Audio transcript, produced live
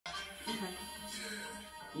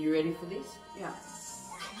You ready for this? Yeah.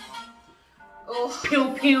 Oh.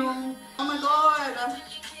 Pew pew. Oh my god.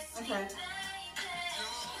 Okay.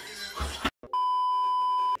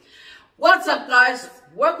 What's up, guys?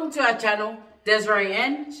 Welcome to our channel, Desoray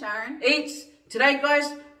and Sharon Eats. Today,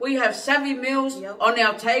 guys, we have Savy Meals on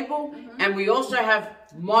our table, and we also have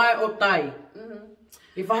Mai'otais.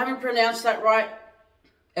 If I haven't pronounced that right,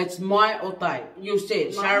 it's Mai'otais. You'll see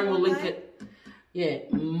it. Sharon will link it. Yeah,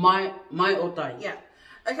 Mai'otais. Yeah.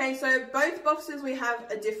 Okay, so both boxes we have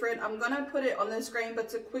are different. I'm going to put it on the screen, but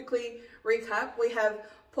to quickly recap, we have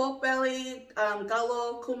pork belly,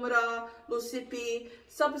 galo, kumara, lusipi,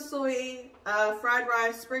 sapasui, fried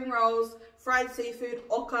rice, spring rolls, fried seafood,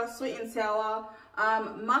 oca, sweet and sour,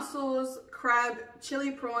 mussels, crab,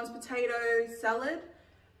 chili prawns, potato salad,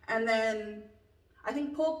 and then I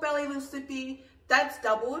think pork belly, lusipi, that's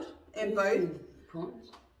doubled in both.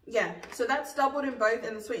 Prawns? Yeah, so that's doubled in both,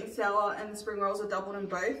 and the sweet and sour and the spring rolls are doubled in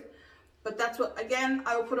both. But that's what, again,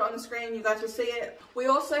 I will put it on the screen, you guys will see it. We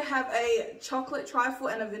also have a chocolate trifle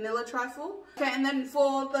and a vanilla trifle. Okay, and then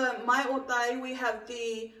for the Mai'otais, we have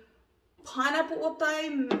the pineapple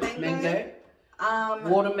otai, mango.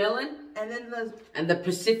 Watermelon. And the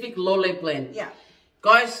Pacific Lole blend. Yeah.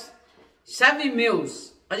 Guys, Savy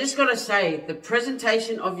Meals, I just got to say, the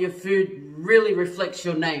presentation of your food really reflects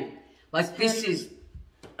your name. Like, this is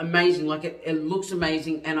amazing. Like, it looks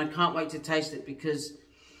amazing, and I can't wait to taste it because...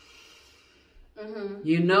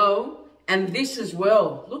 You know, and this as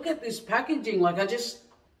well. Look at this packaging. Like, I just,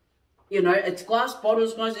 you know, it's glass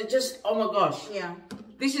bottles, guys. It just, oh my gosh. Yeah.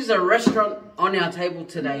 This is a restaurant on our table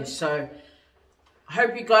today. So, I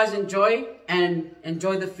hope you guys enjoy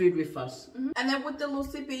the food with us. And then with the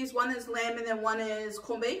lusipis, one is lamb and then one is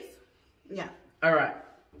corned beef. Yeah. All right.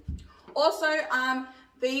 Also,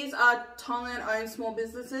 these are Tongan owned small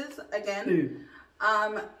businesses again.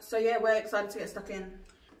 So yeah, we're excited to get stuck in.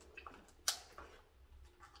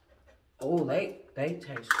 Oh, they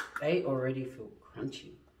already feel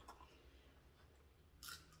crunchy.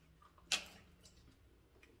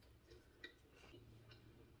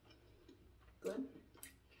 Good.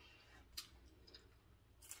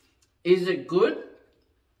 Is it good?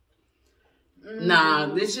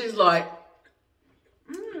 Nah, this is like,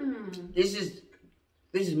 this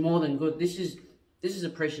is more than good. This is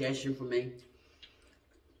appreciation for me.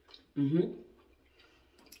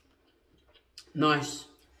 Nice.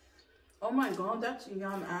 Oh my god, that's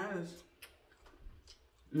yum as.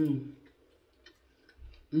 Oh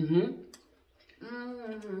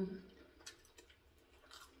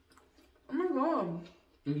my god.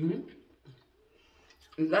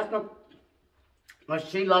 That's not, like,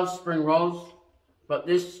 she loves spring rolls, but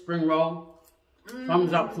this spring roll,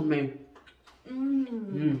 thumbs up for me.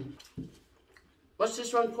 What's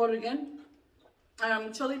this one called again?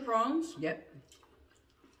 Chili prawns. Yep.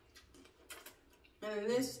 And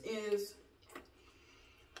this is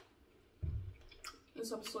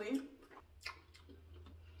up sweet.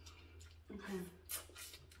 Okay.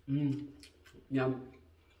 Yum.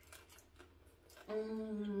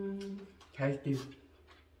 Tasty.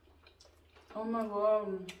 Oh my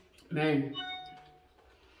god. Man.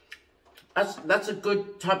 That's a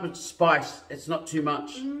good type of spice. It's not too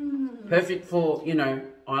much. Perfect for, you know,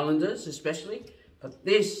 islanders especially. But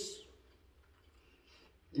this.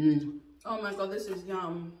 Oh my god, this is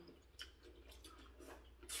yum.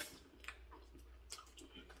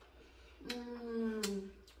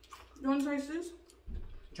 You want to taste this?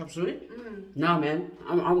 Chop suey? No, man.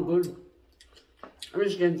 I'm good. I'm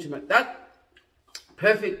just getting too much. That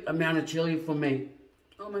perfect amount of chili for me.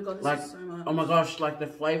 Oh my god, this like, is so much. Oh my gosh, like the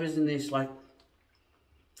flavors in this, like.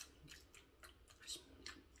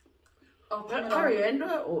 Oh, that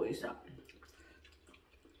coriander, or is that?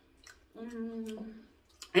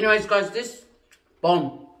 Anyways, guys, this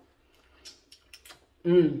bomb.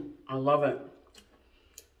 I love it.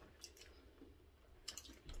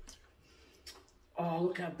 Oh,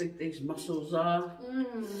 look how big these mussels are.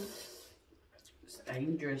 It's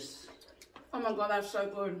dangerous. Oh my god, that's so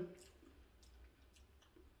good.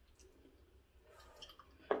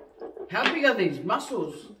 How big are these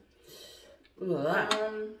mussels? Look at that.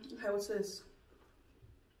 Okay, what's this?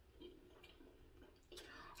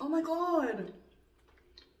 Oh my god.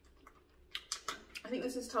 I think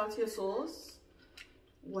this is tortilla sauce.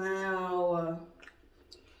 Wow.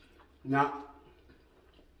 Nah.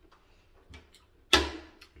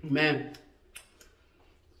 Man.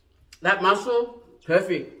 That mussel,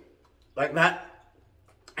 perfect. Like that.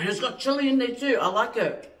 And it's got chili in there too. I like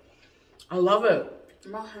it. I love it.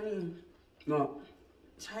 My honey. No.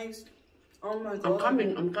 Taste. Oh my god.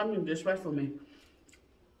 I'm coming this way for me.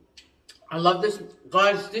 I love this,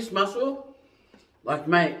 guys, this mussel. Like,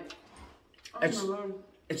 mate, Oh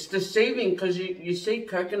it's deceiving because you see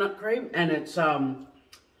coconut cream and it's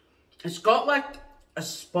got like a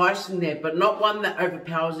spice in there, but not one that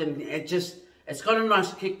overpowers anything. It's got a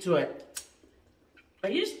nice kick to it. Are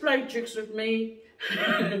you just playing tricks with me?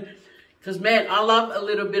 Because, man, I love a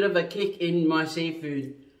little bit of a kick in my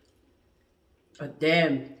seafood. But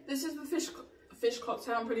damn. This is the fish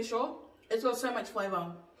cocktail, I'm pretty sure. It's got so much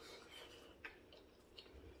flavour.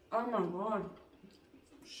 Oh my god.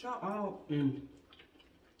 Shut up. And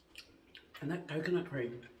that coconut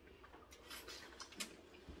cream.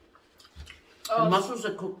 Oh, the mussels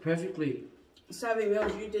are cooked perfectly. Savvy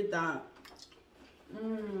Meals, you did that.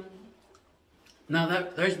 Now,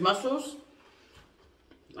 those mussels,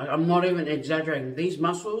 I'm not even exaggerating. These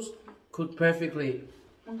mussels cook perfectly.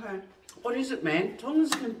 Okay. What is it, man?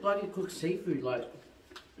 Tongans can bloody cook seafood, like.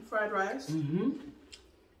 Fried rice.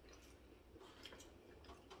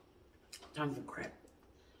 Time for crab.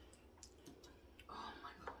 Oh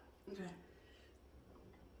my god. Okay.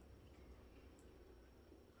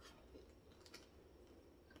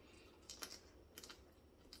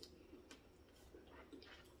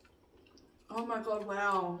 Oh my god,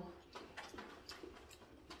 wow.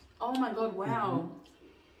 Oh my god, wow.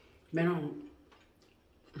 Man,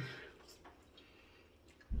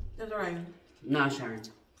 Desoray. nah, Sharon.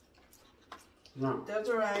 No.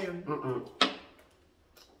 Desoray.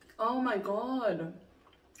 Oh my god.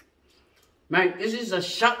 Mate, this is a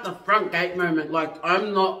shut the front gate moment. Like,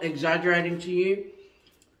 I'm not exaggerating to you.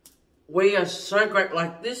 We are so great.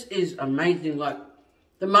 Like, this is amazing. Like,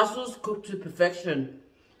 the mussels cooked to perfection.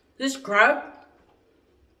 This crab.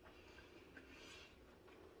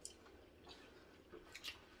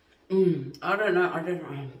 I don't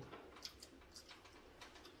know.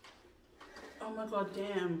 Oh my god,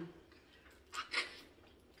 damn.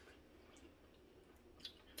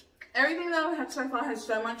 Everything that I've had so far has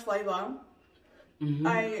so much flavour. Oh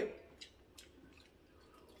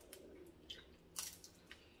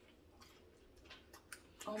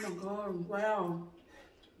my god, wow.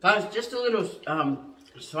 Guys, just a little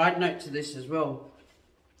side note to this as well.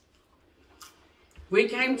 We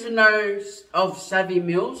came to know of Savy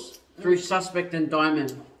Meals through Suspect and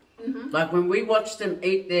Diamond. Like, when we watched them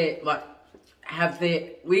eat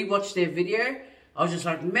we watched their video, I was just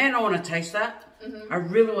like, man, I want to taste that. I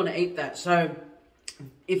really want to eat that. So,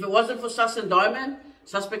 if it wasn't for Suspect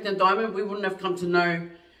and Diamond, we wouldn't have come to know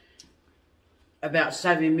about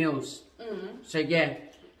Savy Meals. So, yeah.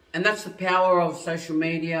 And that's the power of social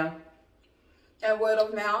media. And word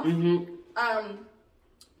of mouth.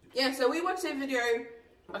 Yeah, so we watched their video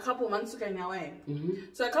a couple months ago now, eh?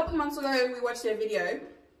 So a couple months ago, we watched their video.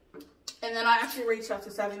 And then I actually reached out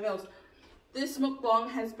to Savvy Meals. This mukbang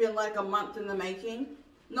has been like a month in the making.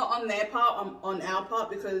 Not on their part, on our part,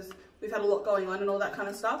 because we've had a lot going on and all that kind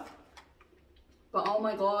of stuff. But oh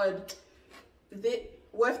my god,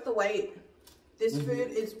 worth the wait. This food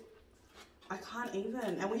is, I can't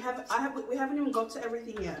even. And we haven't even got to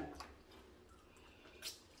everything yet.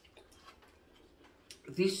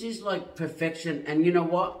 This is like perfection, and you know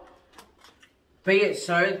what? Be it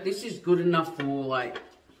so, this is good enough for like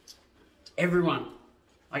everyone.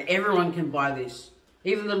 Like, everyone can buy this.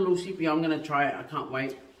 Even the little sippy, I'm gonna try it. I can't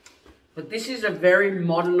wait. But this is a very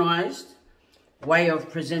modernized way of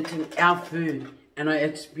presenting our food, and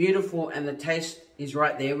it's beautiful, and the taste is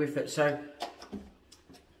right there with it. So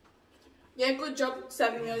yeah, good job,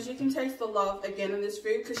 Savvy Meals. You can taste the love again in this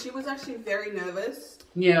food, because she was actually very nervous.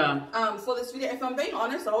 Yeah. For this video, if I'm being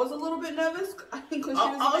honest, I was a little bit nervous. I think because she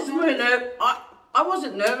was I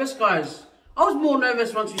wasn't nervous, guys. I was more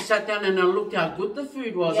nervous once we sat down and I looked how good the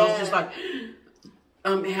food was. Yeah. I was just like,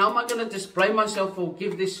 how am I going to display myself or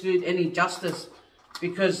give this food any justice?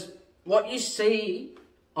 Because what you see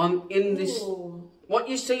in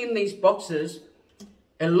these boxes,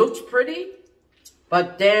 it looks pretty,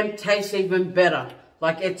 but damn, tastes even better.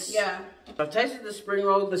 Like, it's... Yeah. I tasted the spring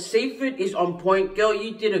roll. The seafood is on point. Girl,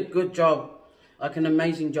 you did a good job. Like, an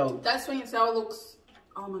amazing job. That sweet and sour looks...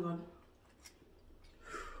 Oh, my God.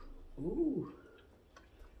 Ooh.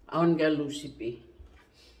 I want to get a little sippy.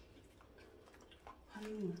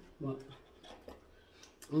 What?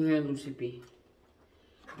 I'm going to get a little sippy.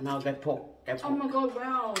 And I'll get pork. Oh, my God,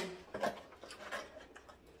 wow.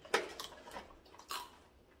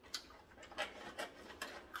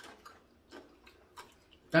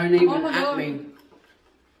 Don't even at me.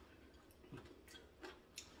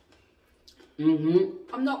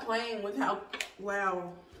 I'm not playing with how...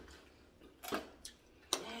 Wow. Damn,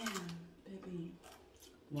 baby.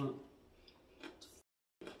 What?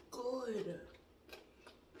 Good.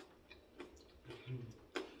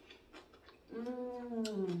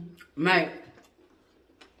 Mate,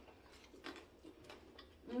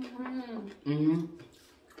 Mm-hmm.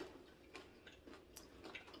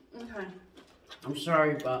 Okay. I'm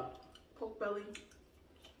sorry, but... Pork belly.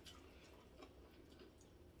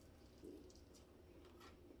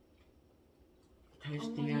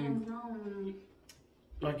 Tasty, no.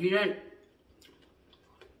 Like, you don't...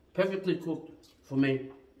 Perfectly cooked for me.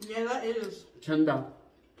 Yeah, that is. Tender.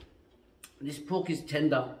 This pork is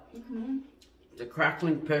tender. Mm-hmm. The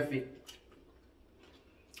crackling perfect.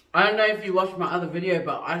 I don't know if you watched my other video,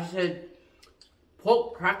 but I said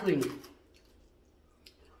pork crackling.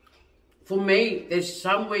 For me, there's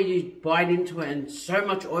some where you bite into it and so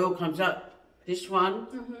much oil comes out. This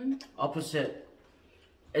one, opposite.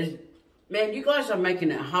 Man, you guys are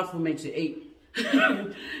making it hard for me to eat.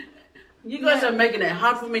 You guys are making it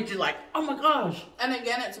hard for me to like, oh my gosh. And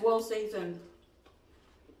again, it's well seasoned.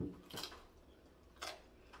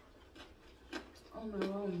 Oh my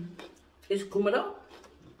god. Is kumara?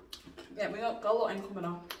 Yeah, we got galo and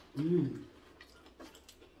kumara.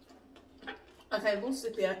 Okay, we'll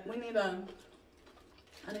sit there. I need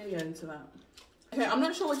to get into that. Okay, I'm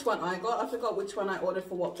not sure which one I got. I forgot which one I ordered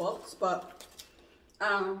for what box, but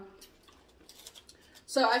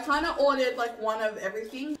so I kind of ordered like one of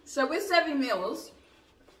everything. So with Savvy Meals,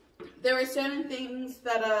 there are certain things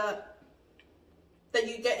that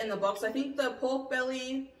you get in the box. I think the pork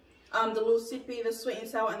belly, the lusipi, the sweet and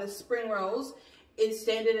sour, and the spring rolls is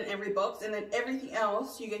standard in every box, and then everything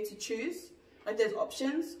else you get to choose. Like there's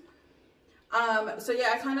options. So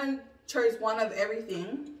yeah, I kind of chose one of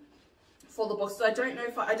everything for the box. So I don't know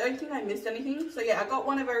if I don't think I missed anything. So yeah, I got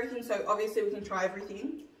one of everything. So obviously we can try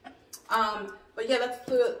everything. But yeah, that's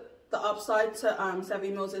the upside to Savvy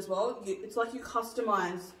Meals as well. It's like you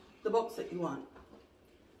customize the box that you want.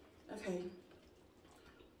 Okay.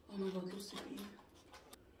 Oh my god, lusipi.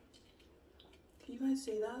 Can you guys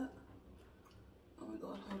see that? Oh my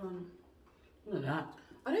god, hold on. Look at that.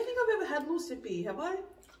 I don't think I've ever had lusipi, have I?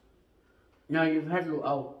 No, you've had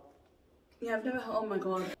Yeah, I've never had, oh my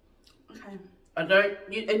god. Okay. I don't,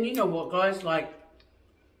 and you know what guys, like,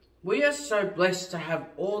 we are so blessed to have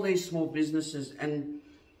all these small businesses, and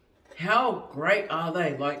how great are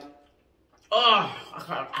they? Like, oh,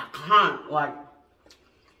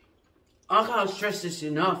 I can't stress this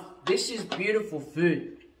enough. This is beautiful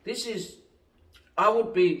food. This is, I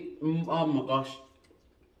would be, oh my gosh.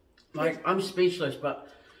 Like, I'm speechless, but...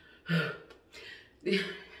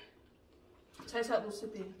 Taste that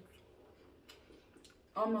lusipi.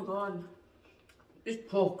 Oh my god. This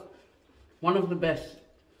pork, one of the best.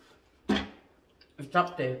 It's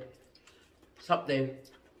up there. It's up there.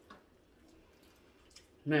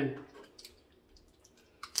 Man.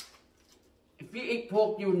 If you eat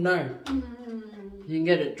pork, you'll know. You can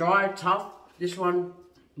get it dry, tough. This one,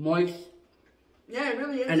 moist. Yeah, it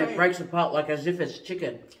really is. And it breaks apart like as if it's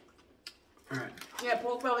chicken. Alright. Yeah,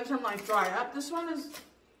 pork belly can like dry up. This one is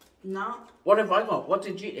not. What have I got? What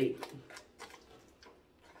did you eat?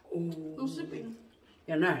 Lusipi.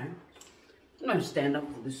 Yeah, no. I'm gonna stand up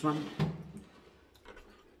for this one.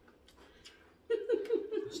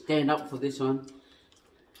 Stand up for this one.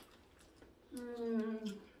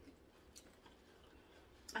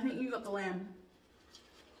 I think you got the lamb.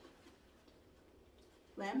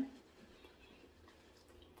 Lamb?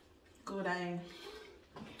 Good, eh?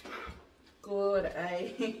 Good,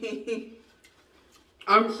 eh?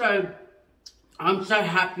 I'm so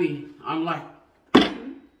happy. I'm like,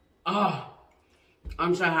 oh,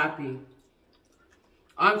 I'm so happy.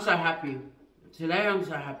 I'm so happy. Today I'm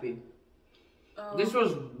so happy. Oh. This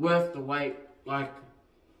was worth the wait. Like,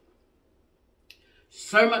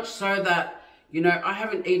 so much so that, you know, I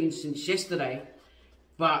haven't eaten since yesterday,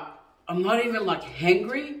 but I'm not even like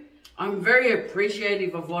hangry. I'm very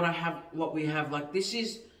appreciative of what we have. Like, this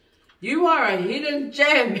is, you are a hidden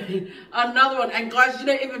gem. Another one. And guys, you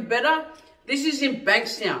know, even better, this is in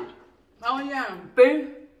Bankstown. Oh yeah.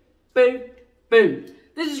 Boom, boom, boom.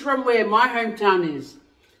 This is from where my hometown is.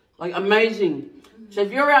 Like, amazing. So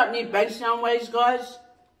if you're out near Bankstown ways, guys,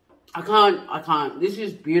 I can't. This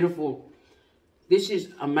is beautiful. This is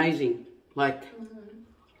amazing. Like,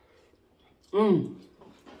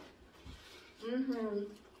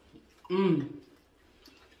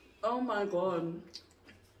 Oh my god.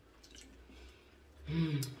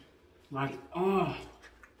 Like, oh.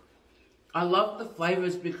 I love the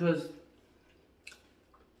flavors because,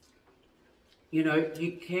 you know,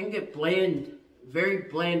 you can get bland, very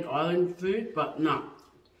bland island food, but no.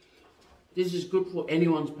 This is good for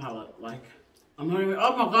anyone's palate. Like, I'm not even,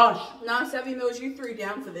 oh my gosh. No, Savvy Meals, you threw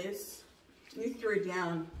down for this. You threw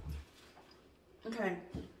down. Okay.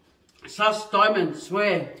 Sus Diamond,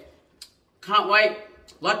 swear. Can't wait.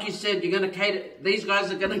 like you said, you're gonna cater. These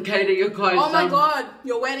guys are gonna cater your guys. Oh my God,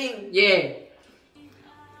 your wedding. Yeah.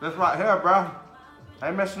 This right here, bro.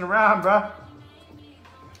 Ain't messing around, bro.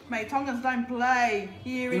 Mate, Tongans don't play.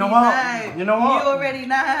 You know what? You know what? You already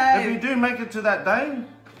know. If you do make it to that day,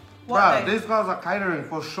 bro, these guys are catering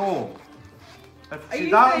for sure. If she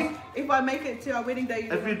does, saying if I make it to our wedding day,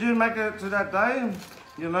 if you do make it to that day,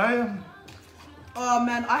 you know. Oh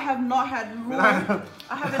man, I have not had law.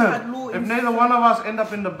 I haven't had law. If neither one of us end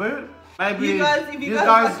up in the boot, maybe if you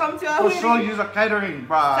guys come to our for wedding, sure use a catering,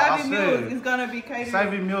 bro. Savy Meals is gonna be catering.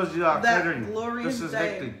 Savy Meals, you are catering. Glorious this is day.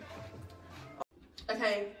 hectic.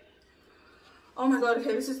 Okay. Oh my God.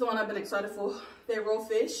 Okay, this is the one I've been excited for. They're raw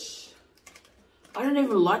fish. I don't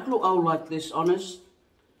even like luau like this, honest.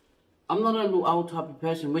 I'm not a luau type of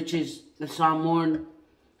person, which is the Samoan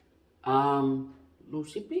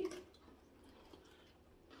lusipi.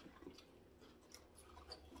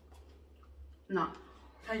 No,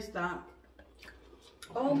 taste that.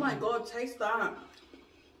 Oh my God, taste that.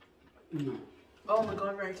 No. Oh my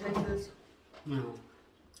God, Ray, taste this. No.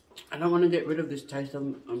 I don't want to get rid of this taste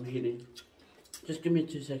I'm hitting. Just give me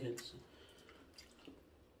 2 seconds.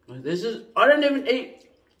 This is, I don't even eat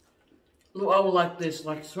luau like this,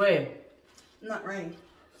 like swear. Not Ray.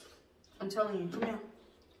 I'm telling you, come here.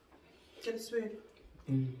 Get a spoon.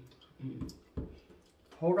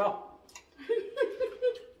 Hold up.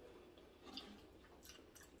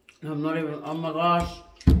 I'm not even, oh my gosh.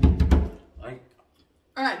 Like.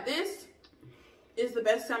 Alright, this is the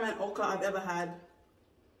best salmon orca I've ever had.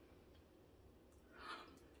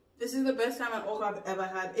 This is the best salmon orca I've ever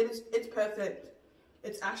had. It's perfect.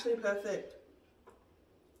 It's actually perfect.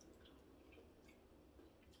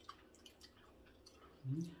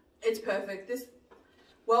 It's perfect. This,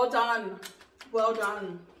 well done. Well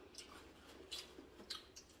done.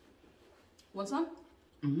 Want some?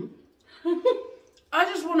 I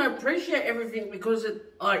just want to appreciate everything because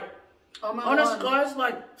it, like, Oh my honest God. guys,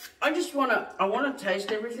 like, I want to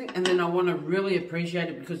taste everything and then I want to really appreciate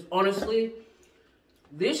it because honestly,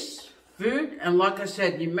 this food, and like I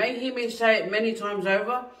said, you may hear me say it many times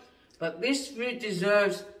over, but this food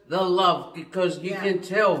deserves the love because you can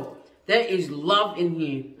tell there is love in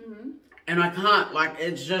here. And I can't, like,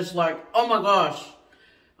 it's just like, oh my gosh.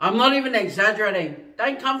 I'm not even exaggerating.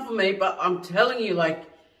 Don't come for me, but I'm telling you, like,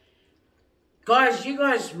 guys, you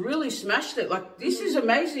guys really smashed it. Like, this is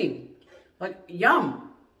amazing. Like,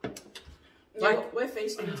 yum. Like, we're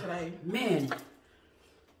feasting today. Man.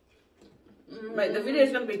 Mate, the video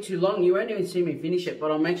is going to be too long. You won't even see me finish it, but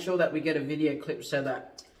I'll make sure that we get a video clip so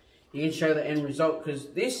that you can show the end result, because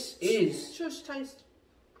this is... Shush, taste.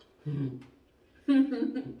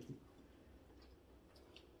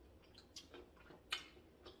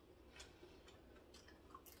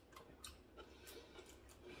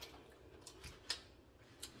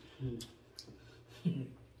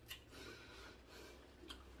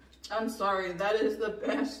 I'm sorry, that is the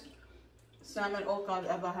best salmon orca I've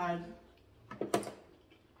ever had.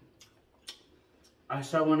 I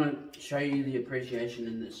so want to show you the appreciation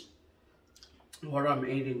in this. What I'm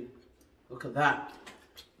eating. Look at that.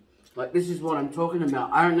 Like, this is what I'm talking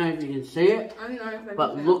about. I don't know if you can see it, I don't know if I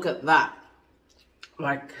but can look at that.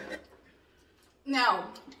 Like... Now,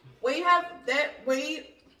 we have that,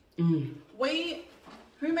 who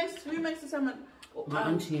makes the salmon? My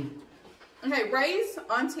auntie. Okay, Ray's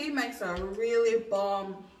auntie makes a really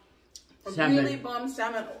bomb salmon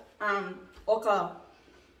orca.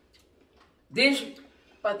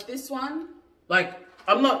 But this one, like,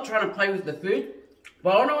 I'm not trying to play with the food,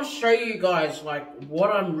 but I want to show you guys, like, what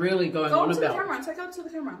I'm really going on about. Go to the camera, take out to the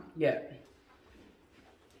camera. Yeah.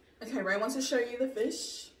 Okay, Ray wants to show you the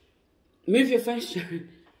fish. Move your face, Sharon.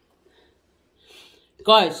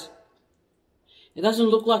 Guys, it doesn't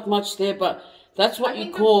look like much there, but that's what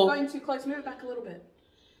you call... I think I'm going too close. Move it back a little bit.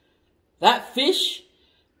 That fish,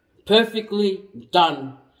 perfectly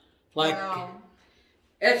done. Like, wow.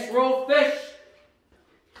 It's raw fish.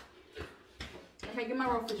 Okay, give my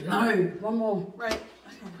raw fish back. No, one more. Right.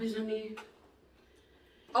 Okay. Please, honey.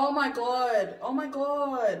 Oh my God. Oh my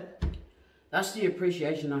God. That's the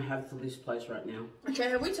appreciation I have for this place right now. Okay,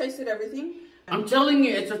 have we tasted everything? I'm telling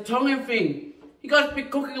you, it's a Tongan thing. You guys be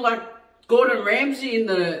cooking like Gordon Ramsay in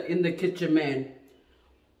the kitchen, man.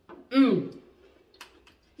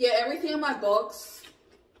 Yeah, everything in my box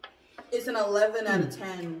is an 11 out of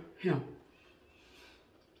 10. Yeah.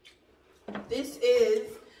 This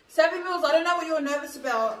is Savy Meals. I don't know what you were nervous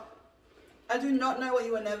about. I do not know what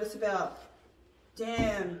you were nervous about.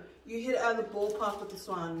 Damn, you hit it out of the ballpark with this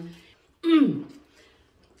one.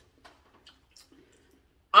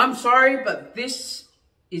 I'm sorry, but this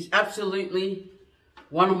is absolutely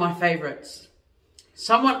one of my favorites.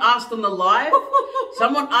 Someone asked on the live.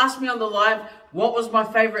 Someone asked me on the live what was my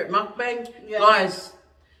favorite mukbang. Yeah. Guys,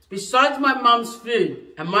 besides my mum's food,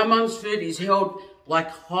 and my mum's food is held like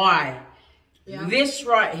high. Yeah. This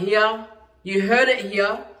right here, you heard it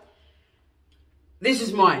here. This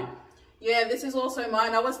is mine. Yeah, this is also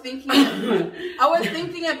mine. I was thinking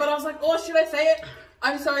it. But I was like, oh, should I say it?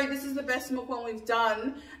 I'm sorry, this is the best mukbang we've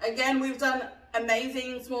done. Again, we've done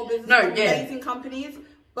amazing small businesses, amazing companies.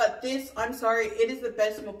 But this, I'm sorry, it is the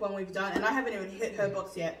best mukbang we've done. And I haven't even hit her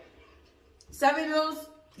box yet. Savy Meals,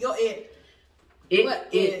 you're it.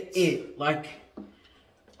 It. Like,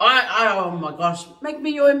 oh my gosh, make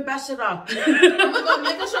me your ambassador. Oh my God,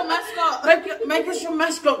 make us your mascot. Make us your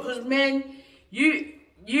mascot, because man, you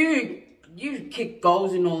kick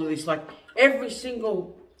goals in all of this. Like, every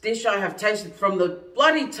single dish I have tasted, from the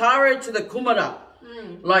bloody taro to the kumara.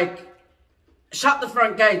 Like, shut the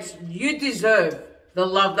front gates. You deserve the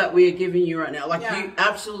love that we are giving you right now. Like, you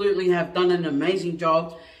absolutely have done an amazing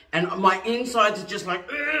job. And my insides are just like,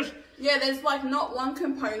 ugh. Yeah, there's like not one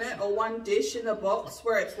component or one dish in the box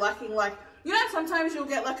where it's lacking. Like, you know, sometimes you'll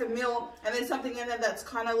get like a meal and there's something in there that's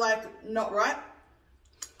kind of like not right.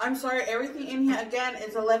 I'm sorry, everything in here again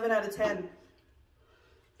is 11 out of 10.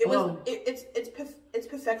 It was, it's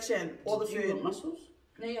perfection. All the food. You got mussels?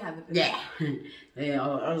 No, you have the perfection. Yeah,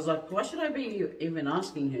 I was like, why should I be even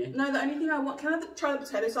asking her? No, the only thing I want, can I try the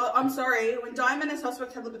potato salad? I'm sorry, when Diamond and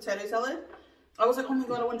Suspect had the potato salad, I was like, oh my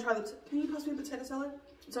God, I want to try the, can you pass me a potato salad?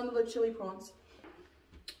 It's under the chili prawns.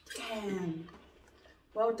 Damn.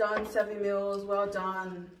 Well done, Savy Meals, well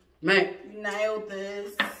done. Mate. You nailed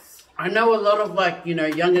this. I know a lot of, like, you know,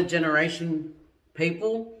 younger generation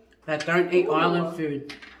people that don't eat island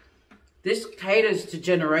food. This caters to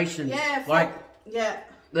generations. Yeah. Like,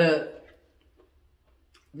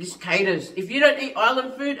 this caters. If you don't eat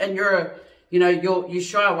island food and you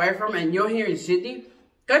shy away from it and you're here in Sydney,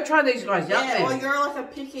 go try these guys out there. Or you're like a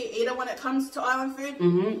picky eater when it comes to island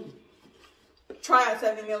food. Try out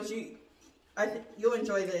Savy Meals. You'll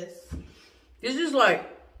enjoy this. This is like,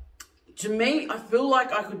 to me, I feel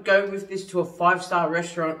like I could go with this to a 5-star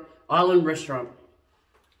restaurant, island restaurant.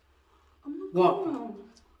 Oh my what? God.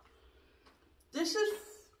 This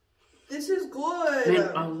is good.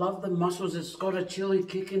 Man, I love the mussels. It's got a chili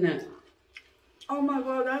kick in it. Oh my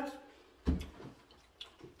God, that's...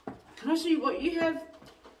 Can I see what you have?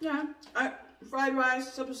 Yeah, fried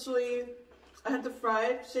rice, chop suey. I had the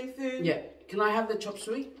fried seafood. Yeah, can I have the chop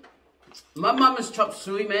suey? My mama's chop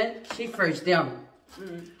suey, man, she throws down.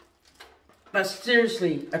 But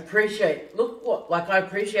seriously, I appreciate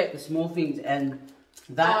the small things, and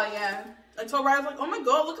that. Oh yeah, I told Ray, I was like, oh my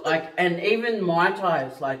God, look at and even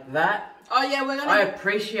Mai'otais, like that. Oh yeah, I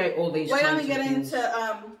appreciate all these. We're gonna get into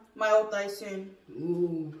Mai'otais soon.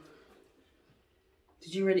 Ooh.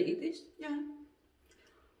 Did you already eat this? Yeah.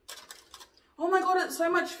 Oh my God, it's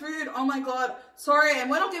so much food. Oh my God. Sorry,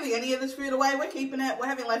 and we're not giving any of this food away. We're keeping it. We're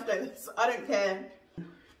having leftovers. I don't care.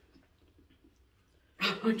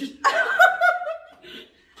 It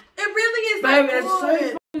really is that good. It's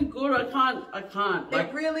so fucking good. I can't. Like,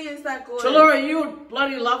 it really is that good. Chalora, you would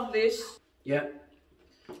bloody love this. Yep.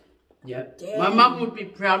 Damn. My mum would be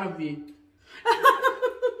proud of you.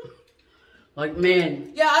 Like,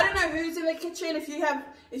 man. Yeah, I don't know who's in the kitchen. If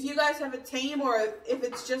you guys have a team or if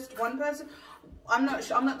it's just one person, I'm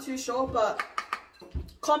not too sure. But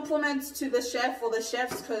compliments to the chef or the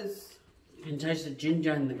chefs, because you can taste the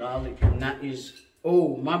ginger and the garlic, and that is.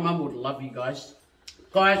 Oh, my mum would love you guys.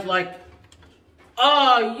 Guys, like,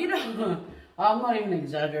 oh, you know, I'm not even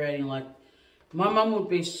exaggerating. Like, my mum would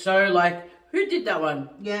be so like, who did that one?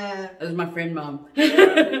 Yeah. It was my friend mum.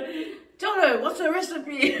 Tell her, what's the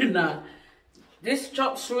recipe? Nah. This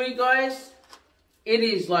chop suey, guys, it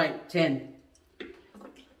is like 10.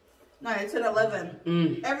 No, it's an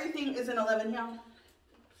 11. Everything is an 11 here.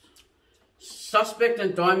 Suspect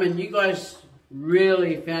and Diamond, you guys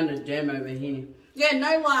really found a gem over here. Yeah,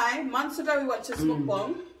 no lie. Months ago we went to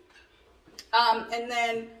MUKBANG. And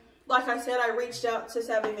then, like I said, I reached out to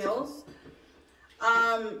Savy Meals.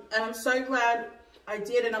 And I'm so glad I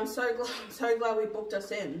did, and I'm so glad we booked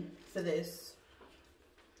us in for this.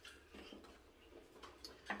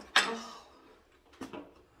 Oh.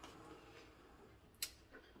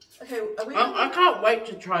 Okay, are we? I can't wait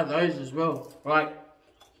to try those as well. Like,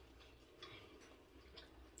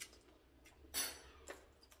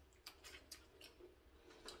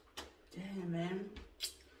 damn, man.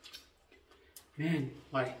 Man,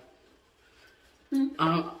 like,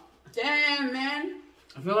 damn, man.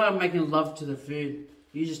 I feel like I'm making love to the food.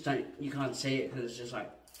 You can't see it because it's just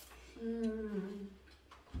like.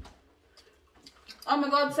 Oh my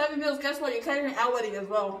God, Savy Meals, guess what? You're catering our wedding as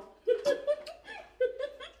well.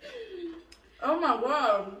 Oh my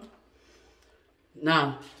god.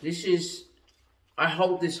 Nah, this is, I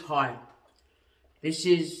hold this high. This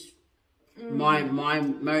is my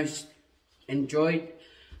most enjoyed,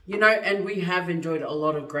 you know, and we have enjoyed a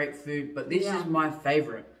lot of great food, but this is my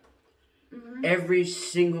favorite. Every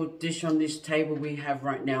single dish on this table we have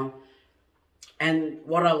right now. And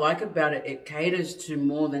what I like about it, it caters to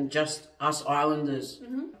more than just us islanders.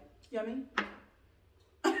 Yummy.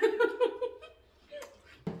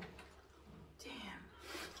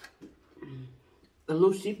 The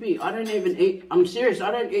lusipi, I don't even eat. I'm serious,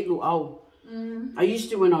 I don't eat luau. I used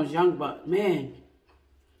to when I was young, but man.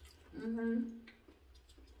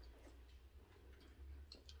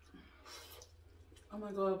 Oh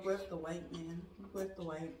my god, worth the wait, man. Worth the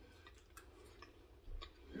wait.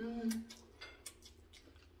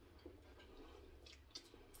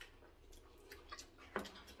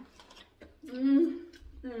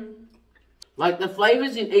 Like the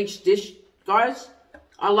flavors in each dish, guys.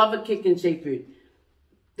 I love a kick in seafood.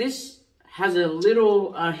 This has a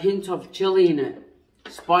little hint of chili in it,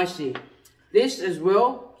 spicy. This as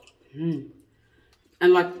well, and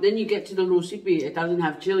like then you get to the lusipi, it doesn't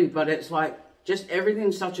have chili, but it's like just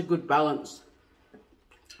everything's such a good balance.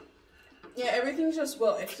 Yeah, everything's just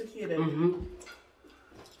well executed.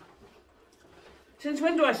 Since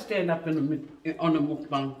when do I stand up on a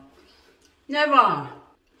mukbang? Never.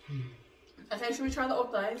 Okay, should we try the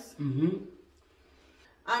otais?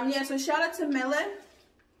 Yeah, so shout out to Mele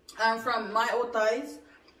from Mai'otais.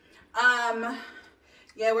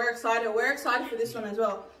 Yeah, we're excited. We're excited for this one as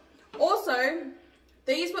well. Also,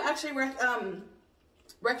 these were actually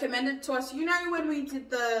recommended to us. You know when we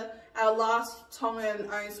did our last Tongan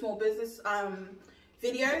owned small business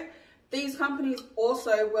video, these companies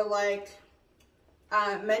also were like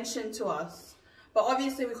mentioned to us. But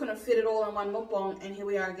obviously we couldn't fit it all in one mukbang, and here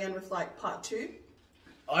we are again with like part 2.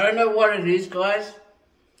 I don't know what it is, guys,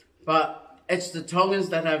 but it's the Tongans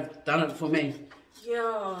that have done it for me.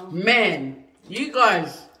 Yeah. Man, you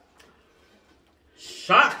guys,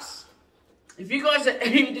 shucks. If you guys are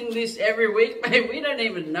eating this every week, man, we don't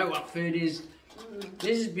even know what food is.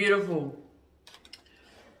 This is beautiful.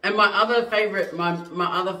 And my other favorite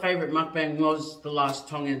mukbang was the last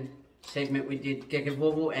Tongan segment we did,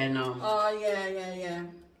 Gekevovo and Oh yeah.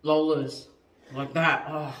 Lola's, like that.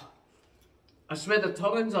 Oh, I swear the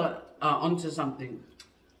Tongans are onto something.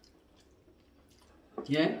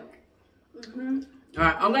 Yeah. All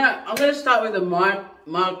right, I'm gonna start with the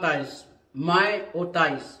Mai'otais.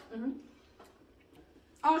 Mai'otais.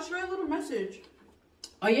 Oh, should I read a little message?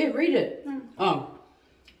 Oh yeah, read it. Oh,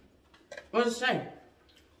 what does it say?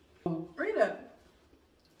 Read it.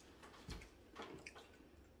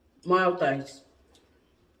 Mai'otais.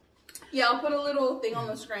 Yeah, I'll put a little thing on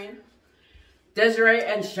the screen. Desoray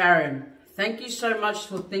and Sharon, thank you so much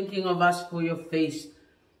for thinking of us for your feast.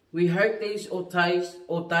 We hope these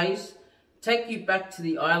otais take you back to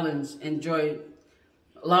the islands. Enjoy.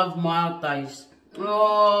 Love, Mai'otais.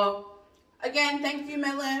 Oh. Again, thank you,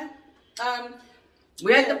 Mele.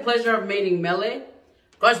 We had the pleasure of meeting Mele.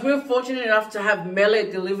 Guys, we were fortunate enough to have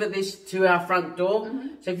Mele deliver this to our front door.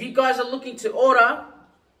 So if you guys are looking to order...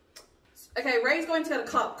 Okay, Ray's going to get a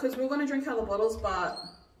cup because we're going to drink out of the bottles, but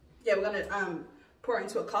yeah, we're going to pour it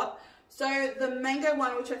into a cup. So the mango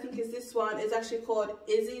one, which I think is this one, is actually called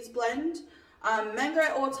Izzy's Blend. Mango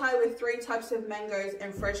otai with 3 types of mangoes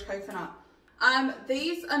and fresh coconut.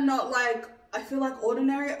 These are not like, I feel like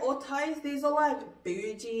ordinary otais. These are like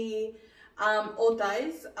bougie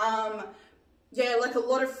otais. Yeah, like a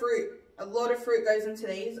lot of fruit goes into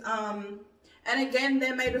these. And again,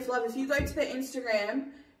 they're made with love. If you go to their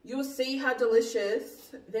Instagram, you'll see how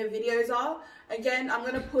delicious their videos are. Again, I'm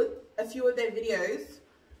going to put a few of their videos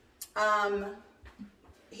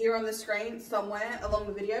here on the screen somewhere along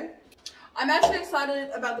the video. I'm actually excited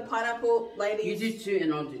about the pineapple, ladies. You do too,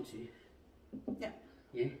 and I'll do too. Yeah.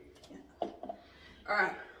 Yeah? Yeah.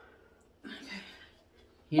 Alright. Okay.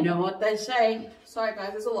 You know what they say. Sorry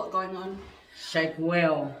guys, there's a lot going on. Shake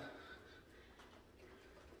well.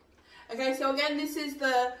 Okay, so again, this is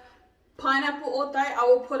the pineapple otai. I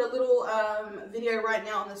will put a little video right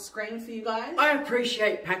now on the screen for you guys. I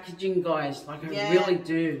appreciate packaging, guys. Like, I really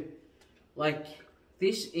do. Like,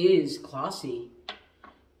 this is classy.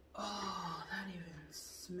 Oh, that even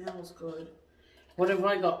smells good. What have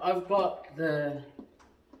I got? I've got the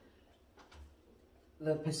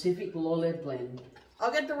Pacific Lole blend.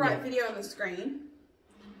 I'll get the right video on the screen.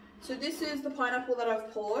 So this is the pineapple that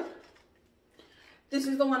I've poured. This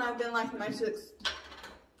is the one I've been like most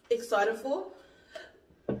excited for.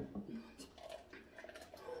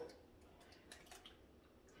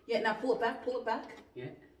 Yeah, now pull it back. Yeah.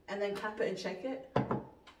 And then cap it and shake it.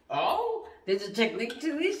 Oh, There's a technique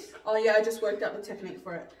to this. Oh yeah, I just worked out the technique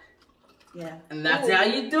for it. Yeah. And that's how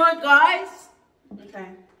you do it, guys. Okay.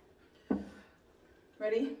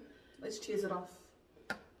 Ready? Let's cheers it off.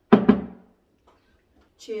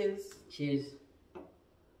 Cheers. Cheers.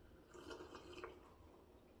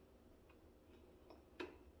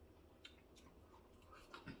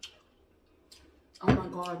 Oh my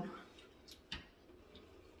god.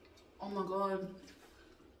 Oh my god.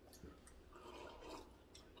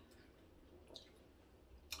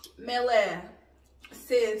 Mele.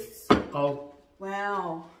 Sis. Gold.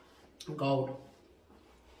 Wow. Gold.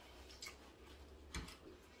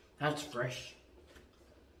 That's fresh.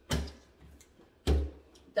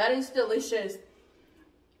 That is delicious.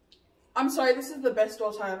 I'm sorry, this is the best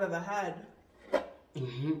torta I've ever had.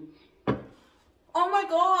 Oh my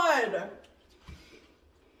god.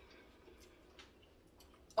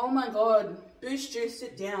 Oh my god. Boost juice,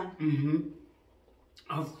 sit down.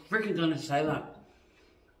 I was freaking gonna say that.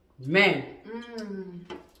 Man.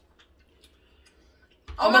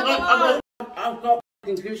 Oh my god. I've got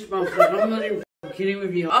goosebumps. Like, I'm not even kidding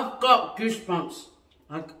with you. I've got goosebumps.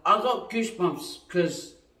 Like, I got goosebumps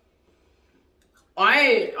because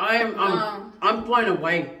I'm blown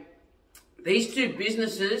away. These two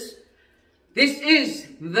businesses, this is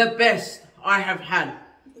the best I have had.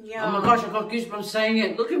 Yeah. Oh my gosh, I got goosebumps saying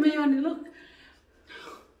it. Look at me, honey, look.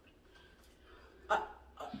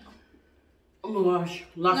 Oh my gosh.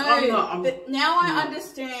 Like, no, but now I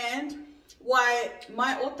understand why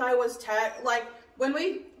Mai'otais was tagged. Like, when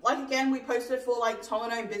we, again, we posted for,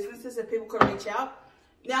 Tongan-owned businesses that people could reach out.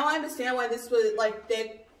 Now I understand why this was,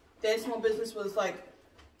 their small business was,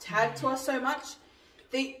 tagged to us so much.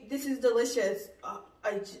 This is delicious. I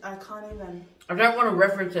can't even. I don't want to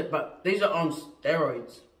reference it, but these are on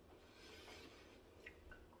steroids.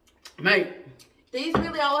 Mate. These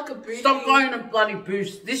really are like a boost. Stop going to bloody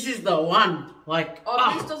Boost. This is the one.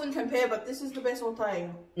 Boost doesn't compare, but this is the best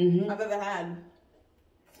Mai'otais I've ever had.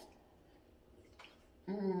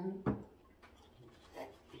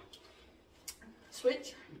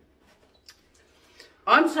 Switch.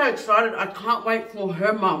 I'm so excited. I can't wait for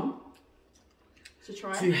her mum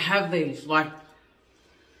to have these.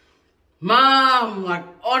 Mum,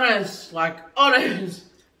 honest.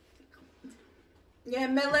 Yeah,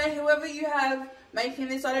 Mele, whoever you have making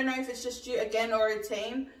this, I don't know if it's just you again or a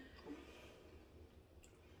team.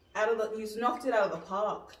 You've knocked it out of the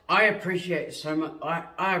park. I appreciate it so much.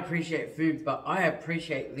 I appreciate food, but I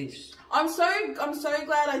appreciate this. I'm so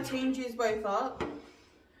glad I teamed you both up.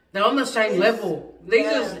 They're on the same level.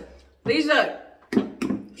 These are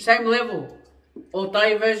same level.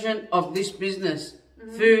 Mai'otais version of this business.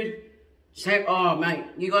 Food, same. Oh mate,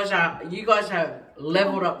 you guys have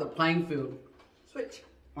leveled up the playing field. Switch.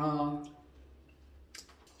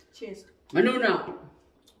 Cheers. Manuna.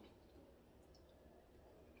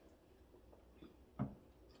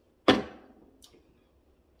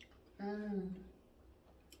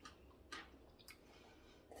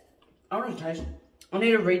 I want to taste. I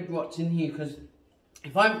need to read what's in here because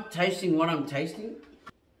if I'm tasting what I'm tasting.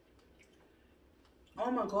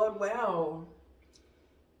 Oh my god! Wow.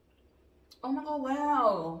 Oh my god!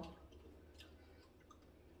 Wow.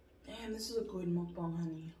 Damn, this is a good mukbang,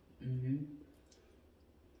 honey.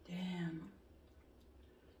 Damn.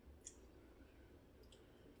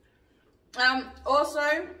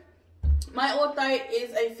 Also, Mai'otais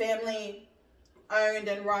is a family-owned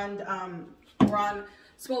and run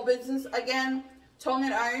small business. Again,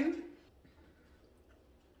 Tongan-owned.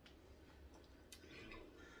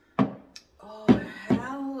 Oh,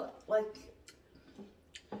 how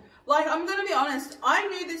I'm gonna be honest. I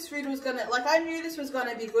knew this food was gonna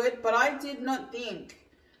be good, but I did not think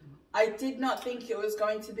it was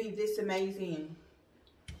going to be this amazing.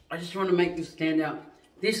 I just want to make this stand out.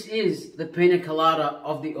 This is the pina colada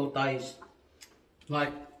of the Mai'otais.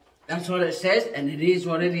 That's what it says, and it is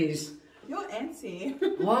what it is. You're antsy.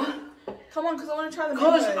 What? Come on, because I want to try the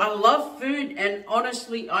Because mango. I love food, and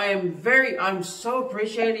honestly, I'm so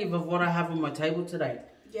appreciative of what I have on my table today.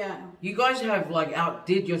 Yeah. You guys have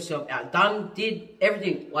outdid yourself, did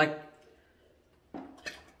everything.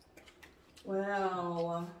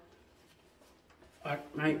 Wow.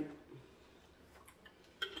 Mate.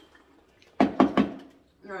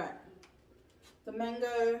 Right. The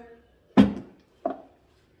mango.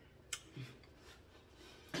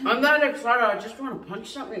 I'm that excited. I just want to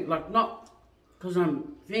punch something. Not because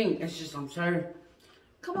I'm thinking. It's just I'm so.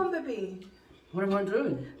 Come on, baby. What am I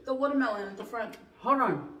doing? The watermelon at the front. Hold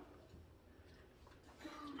on.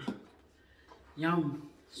 Yum.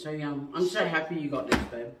 So yum. I'm so happy you got this,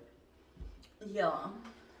 babe. Yeah.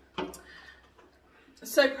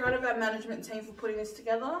 So proud of our management team for putting this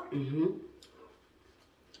together.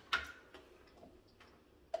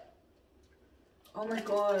 Oh my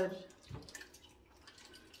god.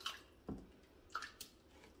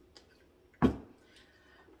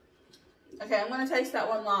 Okay, I'm gonna taste that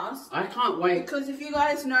one last. I can't wait. Because if you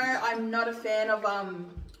guys know, I'm not a fan of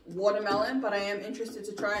watermelon, but I am interested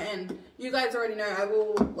to try it, and you guys already know I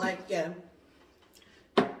will, like, yeah.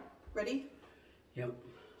 Ready? Yep.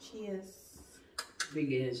 Cheers.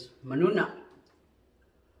 Big ears. Manuna.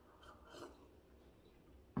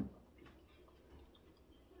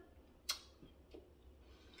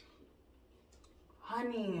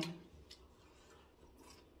 Honey.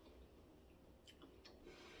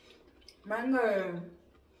 Mango.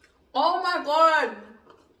 Oh my god.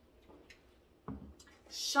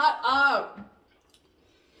 Shut up.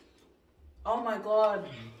 Oh my god.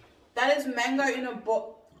 That is mango in a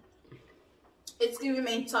box. It's giving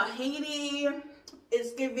me Tahiti.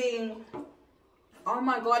 It's giving, oh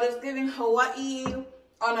my god, it's giving Hawaii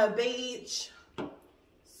on a beach.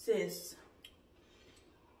 Sis.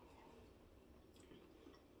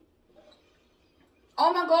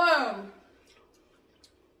 Oh my god.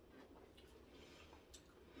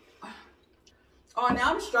 Oh,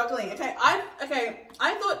 now I'm struggling. Okay, I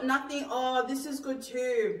thought nothing. Oh, this is good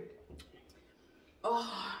too.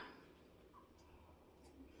 Oh.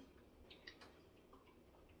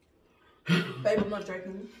 Babe, I'm not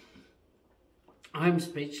joking. I'm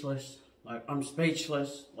speechless. Like, I'm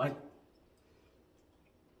speechless. Like,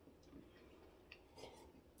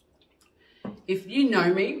 if you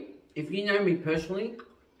know me personally,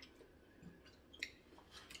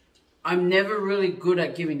 I'm never really good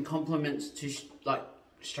at giving compliments to like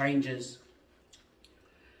strangers,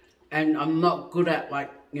 and I'm not good at,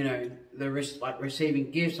 like, you know,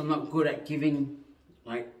 receiving gifts. I'm not good at giving,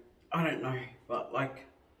 like, I don't know, but like,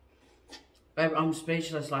 babe, I'm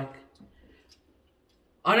speechless. Like,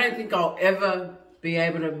 I don't think I'll ever be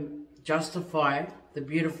able to justify the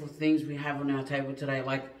beautiful things we have on our table today.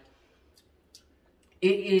 Like,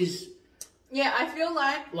 it is. Yeah, I feel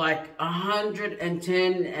like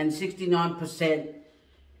 110 and 69%.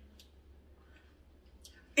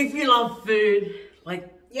 If you love food, like,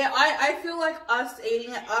 yeah, I feel like us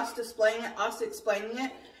eating it, us displaying it, us explaining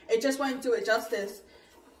it, it just won't do it justice.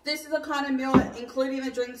 This is the kind of meal, including the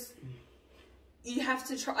drinks, you have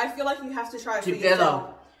to try. I feel like you have to try it for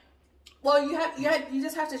yourself. Well, you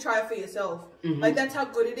just have to try it for yourself. Mm-hmm. Like, that's how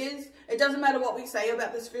good it is. It doesn't matter what we say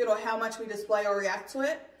about this food or how much we display or react to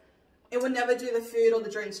it. It would never do the food or the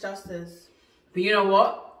drinks justice. But you know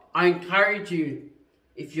what? I encourage you,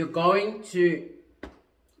 if you're going to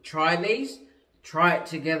try these, try it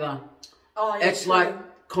together. Oh, yeah, it's true. Like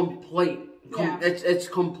complete. Yeah. It's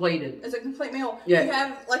completed. It's a complete meal. Yeah. You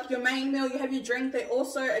have like your main meal, you have your drink. They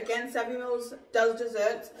also, again, Savvy Meals does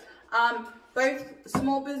desserts. Both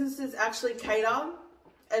small businesses actually cater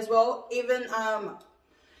as well. Even I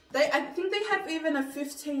think they have even a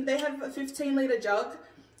 15-liter jug.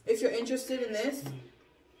 If you're interested in this,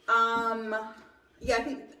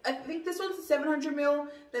 yeah, I think this one's a 700 ml.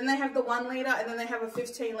 Then they have the 1 liter, and then they have a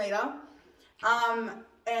 15 liter.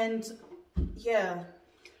 And yeah,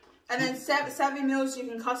 and then Savvy Meals you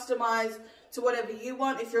can customize to whatever you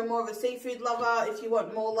want. If you're more of a seafood lover, if you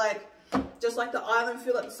want more like just like the island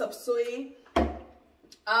feel, like the sapsui.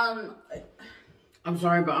 I'm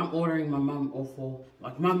sorry, but I'm ordering my mum all four.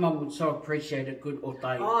 Like, my mum would so appreciate a good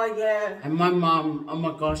orday. Oh, yeah. And my mum, oh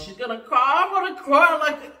my gosh, she's gonna cry. I'm gonna cry.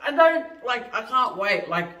 Like, I can't wait.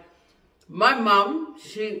 Like, my mum,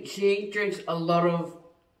 she drinks a lot of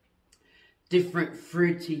different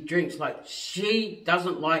fruity drinks. Like, she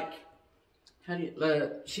doesn't like,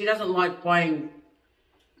 she doesn't like buying,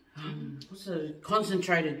 what's a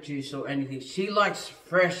concentrated juice or anything. She likes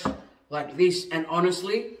fresh, like this. And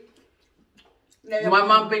honestly, my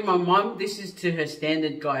mum being my mum, this is to her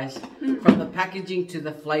standard, guys. From the packaging to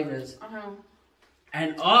the flavours.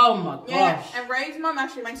 And oh my gosh. Yeah, and Ray's mum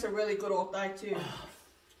actually makes a really good orday too. Oh,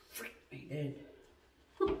 freak me dead.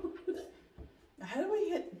 How do we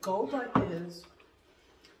get gold like this?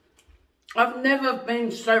 I've never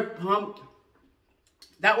been so pumped.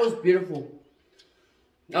 That was beautiful.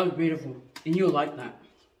 That was beautiful. And you'll like that.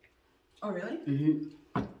 Oh, really?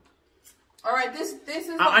 Mm-hmm. Alright, this is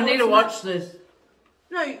the I need to watch this.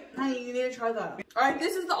 No, honey, you need to try that. Alright,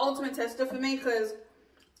 this is the ultimate tester for me because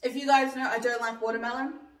if you guys know, I don't like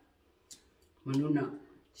watermelon. Manuna.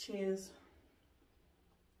 Cheers.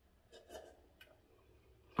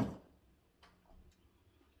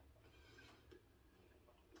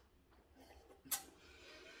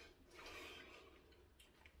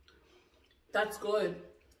 That's good.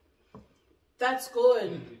 That's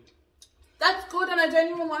good. That's good, and I don't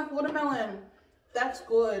even like watermelon. That's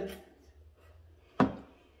good.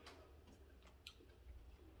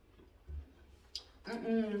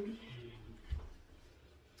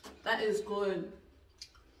 That is good.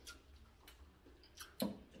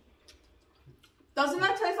 Doesn't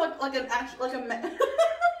that taste like an actual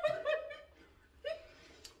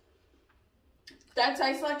that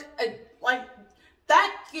tastes like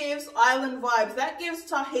that gives island vibes. That gives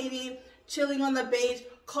Tahiti, chilling on the beach,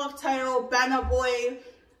 cocktail, banner boy.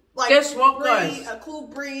 Like, guess what, guys? A cool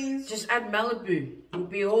breeze. Just add Malibu. It'll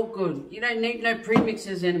be all good. You don't need no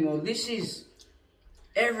premixes anymore. This is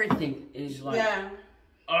everything. Is like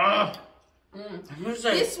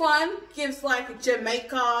This one gives like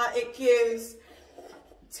Jamaica. It gives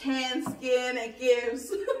tan skin. It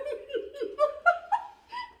gives.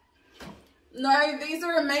 No, these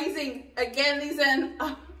are amazing. Again, these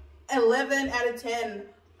are 11 out of 10.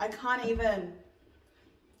 I can't even.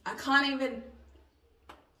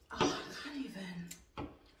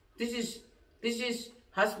 This is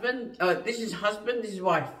husband. This is husband. This is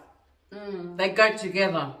wife. They go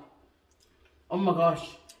together. Oh my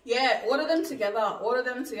gosh. Yeah, order them together. Order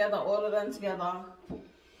them together. Order them together.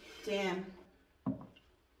 Damn.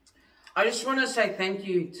 I just want to say thank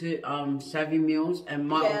you to Savy Meals and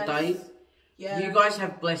Mai'otais. Yeah. You guys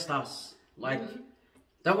have blessed us. Like,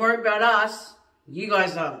 don't worry about us. You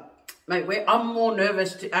guys are, mate. I'm more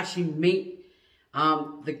nervous to actually meet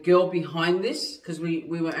the girl behind this because we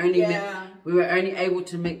were only able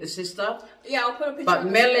to meet the sister. Yeah, I'll put a picture. But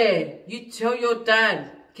Mele, you tell your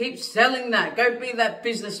dad, keep selling that. Go be that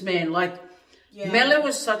businessman. Like, Mele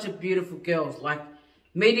was such a beautiful girl. Like,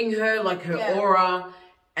 meeting her, like her aura.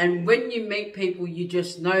 And when you meet people, you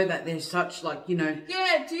just know that they're such, like, you know.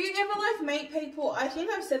 Yeah, do you ever, like, meet people? I think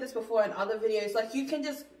I've said this before in other videos. Like, you get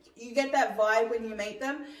that vibe when you meet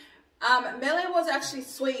them. Mele was actually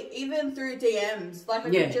sweet, even through DMs. Like, I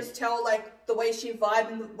could just tell, like, the way she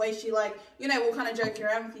vibed and the way she, like, you know, we'll kind of joke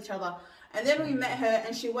around with each other. And then we met her,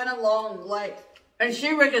 and she went along, like... And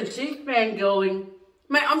she reckons she's fangirling.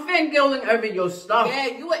 Mate, I'm fangirling over your stuff. Yeah,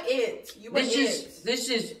 you were it. This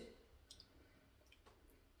is...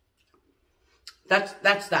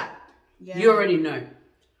 That's that. Yeah. You already know.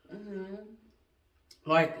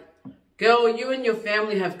 Like, girl, you and your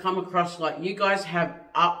family have come across, like, you guys have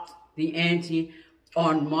upped the ante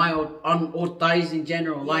on Mai'otais in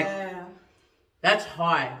general. Like, that's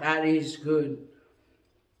high. That is good.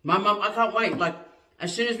 My mum, I can't wait. Like,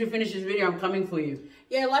 as soon as we finish this video, I'm coming for you.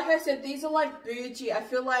 Yeah, like I said, these are like bougie. I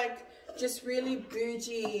feel like just really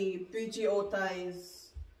bougie Otais.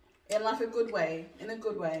 In like a good way. In a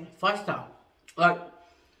good way. 5-star. Like,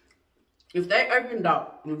 if they opened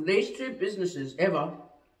up, if these two businesses ever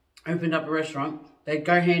opened up a restaurant, they'd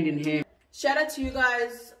go hand in hand. Shout out to you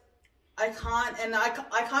guys. I can't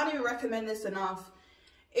even recommend this enough.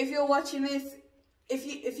 If you're watching this,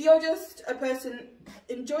 if you're just a person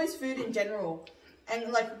enjoys food in general and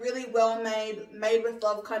like really well made with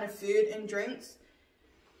love kind of food and drinks,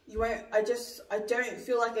 you won't. I don't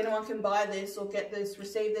feel like anyone can buy this or get this,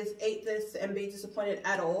 receive this, eat this, and be disappointed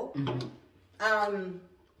at all. And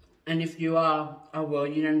if you are, oh well,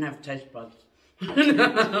 you don't have taste buds.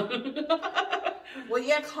 Well,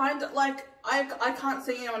 yeah, kind of like I can't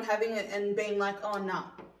see anyone having it and being like, oh nah,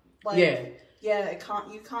 like you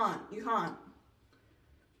can't.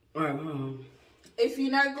 If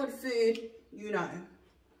you know good food, you know.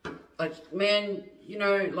 Like, man, you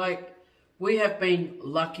know, like, we have been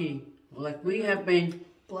lucky. Like, we have been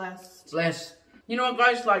blessed. You know what,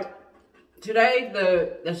 guys? Like, today,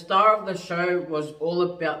 the star of the show was all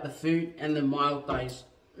about the food and the Mai'otais,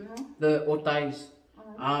 the Otais.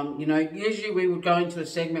 You know, usually we would go into a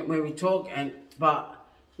segment where we talk, but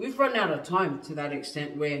we've run out of time to that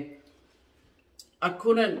extent where I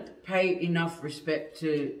couldn't pay enough respect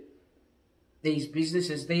to these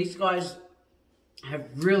businesses. These guys have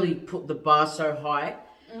really put the bar so high,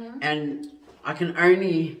 and I can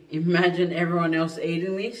only imagine everyone else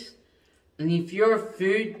eating this. And if you're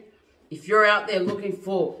out there looking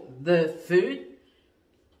for the food,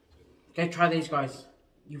 go try these guys.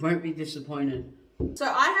 You won't be disappointed. So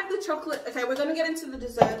I have the chocolate. Okay, we're going to get into the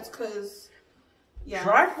desserts because,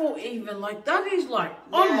 Trifle even, like, that is like,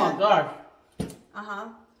 oh my gosh.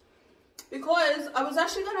 Because I was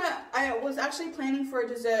actually planning for a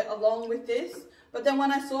dessert along with this. But then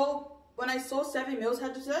when I saw Savy Meals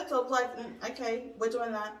had desserts, I was like, okay, we're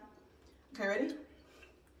doing that. Okay, ready?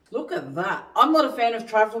 Look at that. I'm not a fan of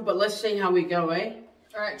trifle, but let's see how we go, eh?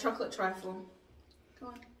 Alright, chocolate trifle. Go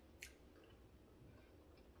on.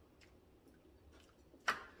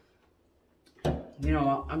 You know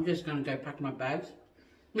what? I'm just going to go pack my bags.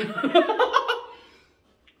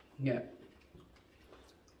 Yeah.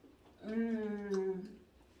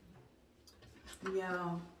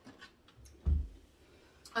 Yeah.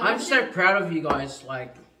 I'm so proud of you guys.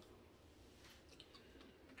 Like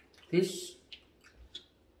this.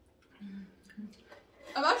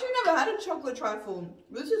 I've actually never had a chocolate trifle.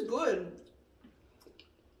 This is good.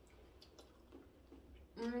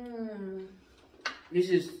 This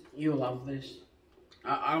is, you'll love this.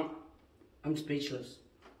 I'm speechless.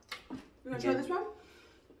 You want to try this one?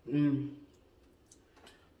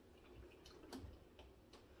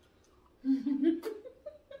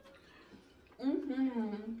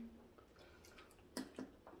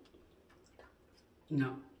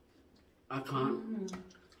 No, I can't.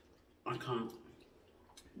 I can't.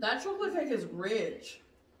 That chocolate cake is rich.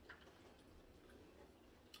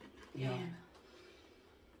 Yeah.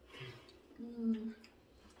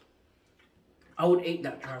 I would eat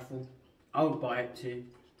that trifle. I would buy it too.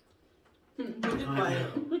 You did buy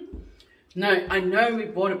it. No, I know we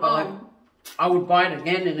bought it, but like, I would buy it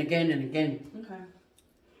again and again and again. Okay.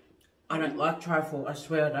 I don't like trifle. I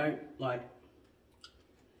swear I don't like.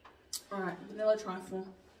 Alright, vanilla trifle.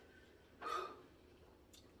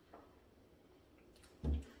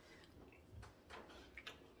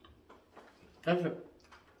 That's it.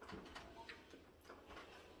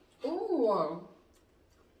 Ooh.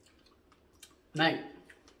 Mate.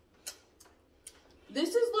 This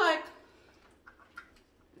is like...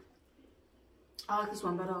 I like this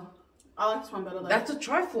one better. I like this one better though. That's a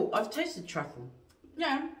trifle. I've tasted trifle.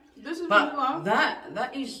 Yeah. This is But vanilla.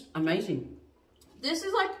 that is amazing. This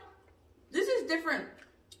is like... This is different.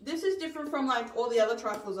 This is different from like all the other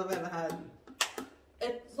trifles I've ever had.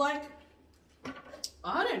 It's like...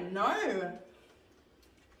 I don't know.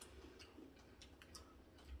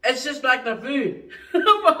 It's just like the food. I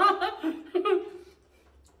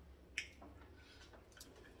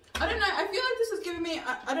don't know. I feel like this is giving me,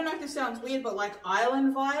 I don't know if this sounds weird, but like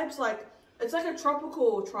island vibes. Like, it's like a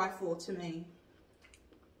tropical trifle to me.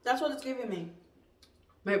 That's what it's giving me.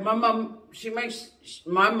 Mate, my mum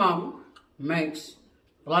makes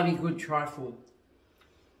bloody good trifle.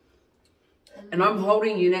 And I'm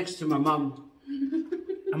holding you next to my mum.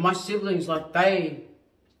 And my siblings, like, they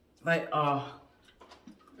are.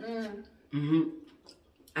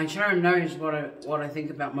 And Sharon knows what I think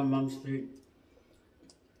about my mum's food.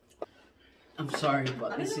 I'm sorry,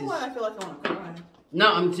 but this is... I don't know why I feel like I want to cry.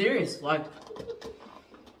 No, I'm serious. Like,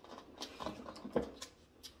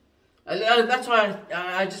 that's why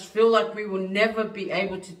I just feel like we will never be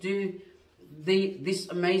able to do this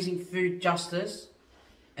amazing food justice.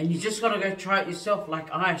 And you just got to go try it yourself. Like,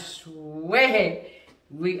 I swear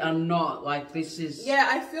we are not. Like, this is... Yeah,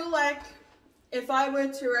 I feel like if I were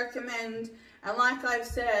to recommend, and like I've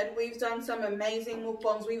said, we've done some amazing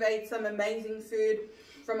mukbangs. We've ate some amazing food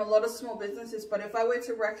from a lot of small businesses. But if I were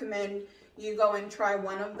to recommend you go and try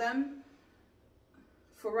one of them,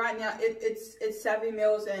 for right now, it's Savy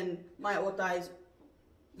Meals and Mai'otais.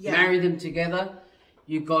 Yeah. Marry them together.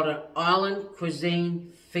 You got an island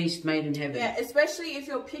cuisine feast made in heaven. Yeah, especially if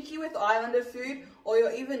you're picky with islander food, or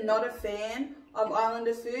you're even not a fan of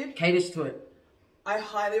islander food. Caters to it. I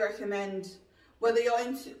highly recommend, whether you're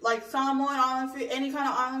into like Samoan island food, any kind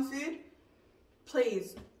of island food,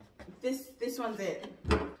 please, this one's it.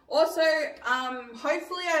 Also,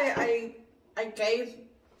 hopefully I gave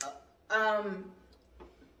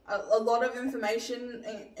a lot of information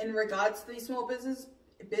in regards to these small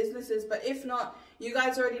businesses, but if not, you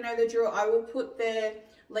guys already know the drill. I will put their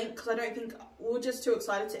link, because I don't think, we're just too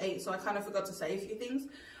excited to eat, so I kind of forgot to say a few things.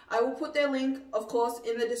 I will put their link, of course,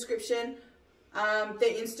 in the description,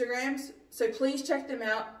 their Instagrams, so please check them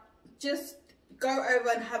out. Just go over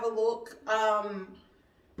and have a look.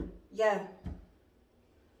 Yeah,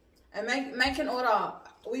 and make an order.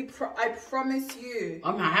 I promise you.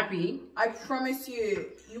 I'm happy. I promise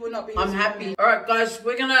you, you will not be I'm happy. All right, guys,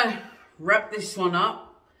 we're gonna wrap this one up.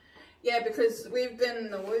 Yeah, because we've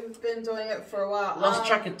been doing it for a while. Lost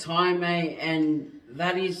track of time, mate, and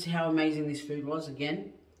that is how amazing this food was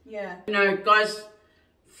again. Yeah. You know, guys,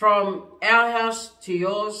 from our house to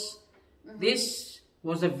yours, this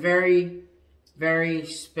was a very, very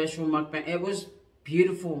special mukbang. It was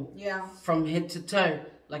beautiful. Yeah. From head to toe,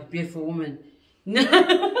 like a beautiful woman.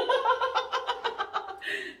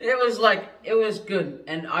 It was good,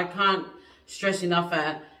 and I can't stress enough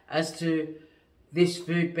as to this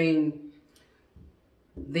food being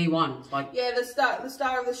the one. Like, yeah, the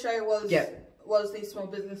star of the show was these small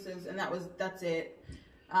businesses, and that's it.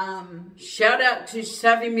 Shout out to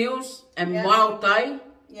Savy Meals and Mai'otais.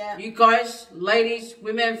 Yeah. You guys, ladies,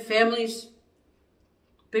 women, families,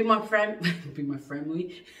 be my friend. Be my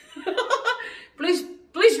family. please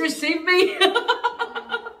receive me.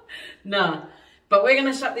 Nah, but we're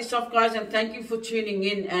gonna shut this off, guys, and thank you for tuning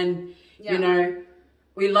in. And you know,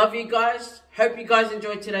 We love you guys. Hope you guys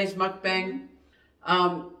enjoyed today's mukbang.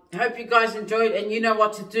 Hope you guys enjoyed, and you know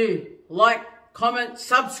what to do. Like, comment,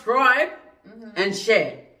 subscribe, and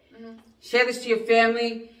share. Share this to your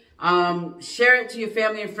family. Share it to your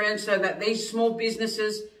family and friends so that these small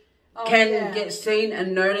businesses can get seen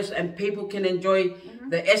and noticed, and people can enjoy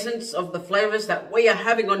the essence of the flavors that we are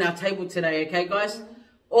having on our table today. Okay, guys?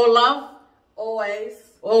 All love. Always.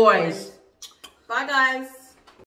 Always. Bye, guys.